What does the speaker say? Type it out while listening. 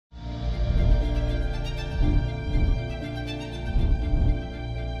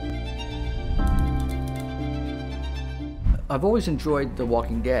I've always enjoyed The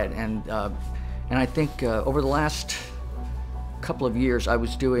Walking Dead, and I think over the last couple of years I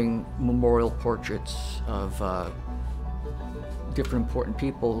was doing memorial portraits of different important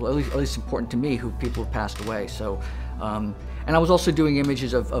people, at least important to me, people who passed away. So, and I was also doing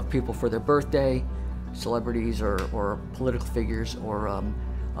images of people for their birthday, celebrities or political figures, or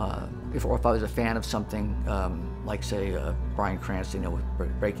if I was a fan of something, like say Bryan Cranston, with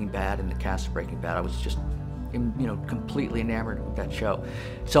Breaking Bad and the cast of Breaking Bad. I was just completely enamored with that show.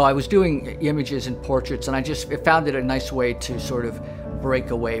 So I was doing images and portraits, and I found it a nice way to sort of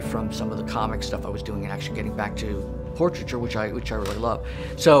break away from some of the comic stuff I was doing and actually getting back to portraiture, which I really love.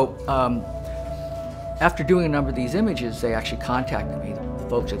 So after doing a number of these images, they actually contacted me, the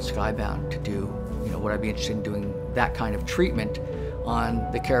folks at Skybound, to do would I be interested in doing that kind of treatment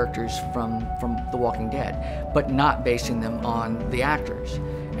on the characters from The Walking Dead, but not basing them on the actors.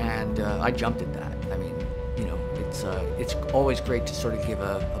 And I jumped at that. I mean, it's always great to sort of give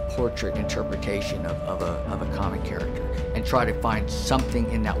a portrait interpretation of a comic character and try to find something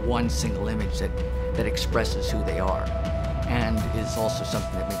in that one single image that expresses who they are, and is also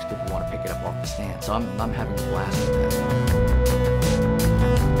something that makes people want to pick it up off the stand. So I'm having a blast with that.